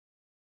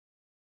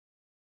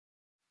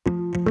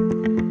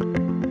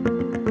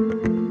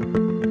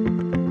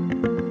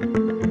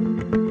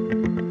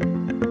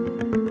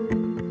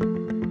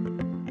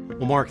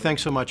Well, Mark,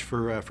 thanks so much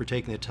for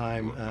taking the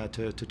time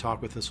to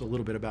talk with us a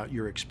little bit about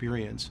your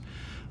experience.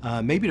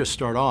 Maybe to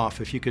start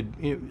off, if you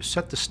could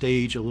set the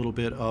stage a little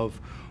bit of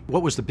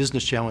what was the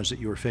business challenge that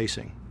you were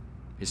facing?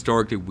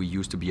 Historically, we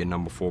used to be a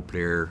number 4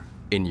 player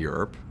in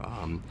Europe,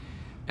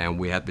 and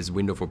we had this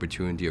window of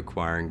opportunity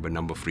acquiring the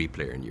number 3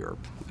 player in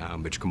Europe,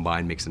 which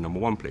combined makes the number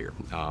 1 player.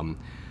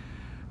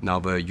 Now,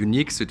 the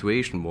unique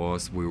situation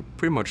was we were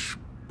pretty much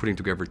putting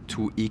together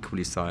 2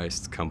 equally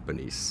sized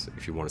companies,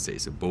 if you want to say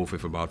so, both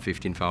with about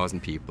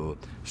 15,000 people,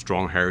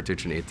 strong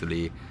heritage in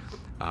Italy.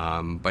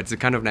 But it's a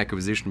kind of an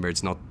acquisition where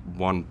it's not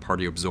one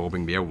party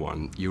absorbing the other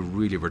one. You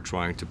really were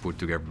trying to put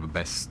together the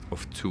best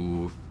of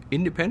 2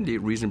 independently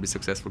reasonably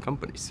successful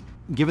companies.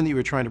 Given that you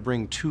were trying to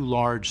bring 2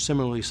 large,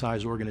 similarly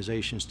sized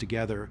organizations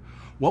together,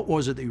 what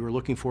was it that you were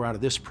looking for out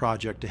of this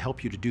project to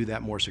help you to do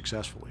that more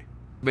successfully?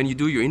 When you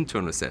do your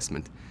internal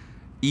assessment,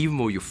 even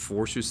though you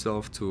force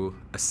yourself to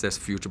assess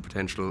future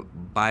potential,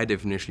 by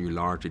definition, you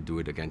largely do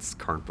it against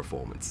current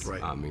performance.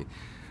 Right.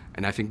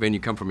 And I think when you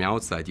come from the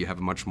outside, you have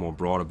a much more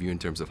broader view in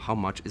terms of how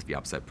much is the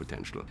upside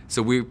potential.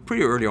 So we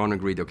pretty early on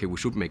agreed, okay, we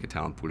should make a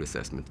talent pool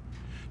assessment.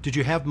 Did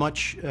you have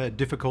much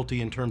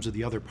difficulty in terms of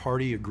the other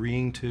party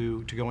agreeing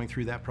to going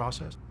through that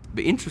process?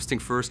 The interesting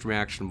first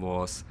reaction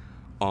was,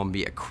 on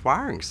the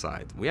acquiring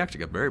side, we actually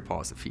got very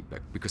positive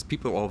feedback because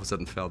people all of a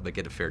sudden felt they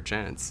get a fair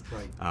chance.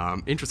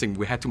 Right. Interesting,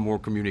 we had to more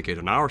communicate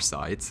on our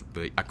side,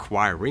 the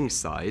acquiring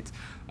side.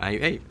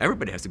 Hey,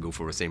 everybody has to go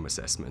for the same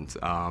assessment.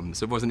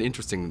 So it was an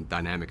interesting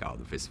dynamic out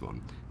of this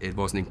one. It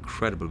was an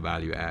incredible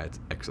value add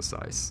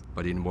exercise,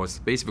 but it was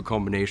basically a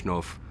combination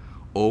of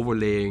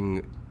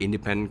overlaying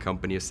independent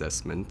company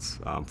assessments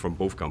from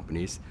both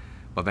companies,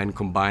 but then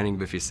combining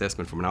with the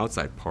assessment from an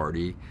outside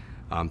party,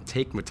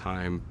 taking the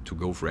time to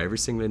go for every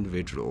single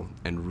individual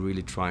and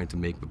really trying to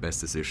make the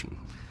best decision.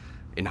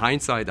 In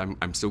hindsight,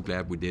 I'm so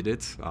glad we did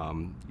it.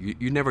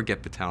 You never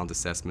get the talent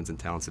assessments and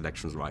talent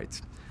selections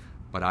right,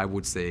 but I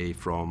would say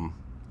from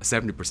a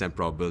 70%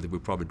 probability, we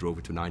probably drove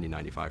it to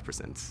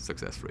 90-95%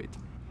 success rate.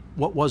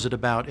 What was it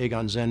about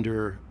Egon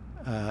Zehnder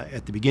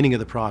at the beginning of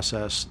the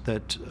process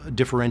that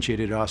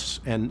differentiated us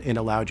and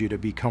allowed you to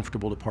be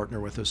comfortable to partner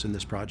with us in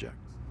this project?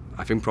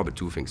 I think probably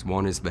 2 things.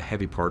 One is the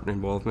heavy partner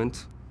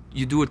involvement.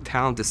 You do a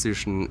talent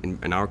decision,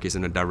 in our case,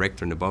 in a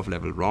director and above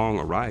level, wrong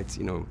or right,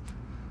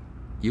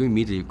 you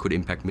immediately could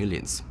impact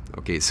millions.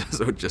 Okay,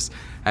 so just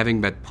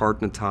having that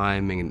partner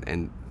timing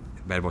and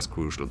that was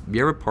crucial.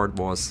 The other part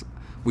was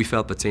we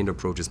felt the Zehnder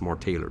approach is more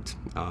tailored.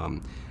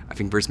 I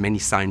think there's many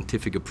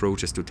scientific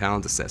approaches to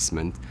talent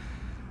assessment,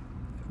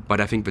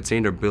 but I think the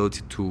Zehnder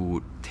ability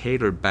to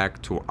tailor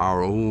back to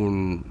our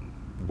own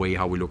way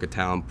how we look at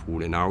talent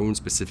pool in our own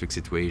specific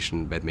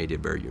situation, that made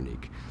it very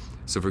unique.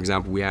 So for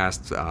example, we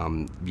asked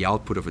the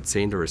output of a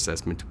Zehnder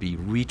assessment to be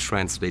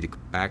retranslated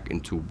back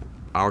into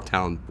our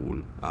talent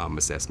pool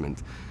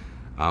assessment,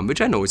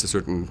 which I know is a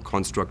certain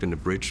construct in the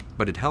bridge,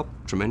 but it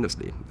helped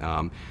tremendously.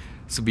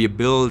 So the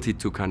ability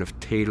to kind of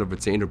tailor the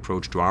Zehnder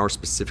approach to our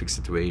specific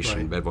situation,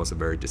 right, that was a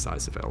very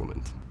decisive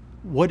element.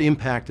 What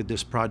impact did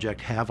this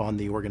project have on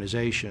the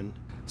organization?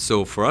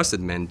 So for us,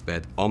 it meant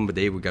that on the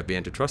day we got the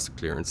antitrust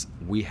clearance,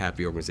 we had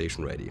the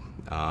organization ready.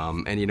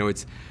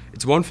 And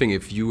it's one thing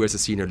if you as a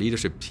senior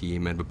leadership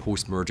team and the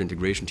post-merger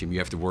integration team, you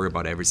have to worry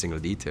about every single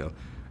detail.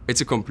 It's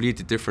a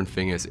completely different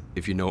thing as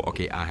if you know,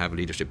 okay, I have a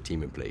leadership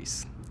team in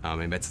place.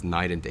 And that's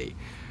night and day.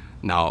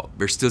 Now,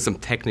 there's still some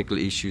technical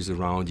issues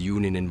around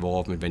union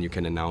involvement when you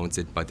can announce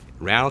it, but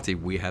in reality,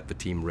 we had the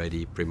team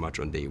ready pretty much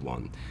on day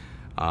 1.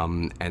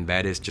 And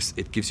that is just,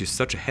 it gives you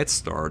such a head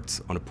start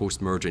on a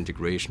post-merger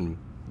integration,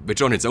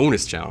 which on its own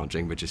is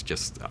challenging, which is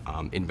just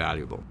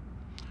invaluable.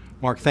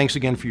 Mark, thanks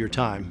again for your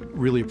time.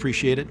 Really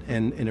appreciate it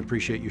and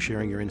appreciate you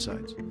sharing your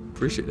insights.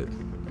 Appreciate it.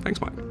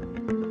 Thanks, Mike.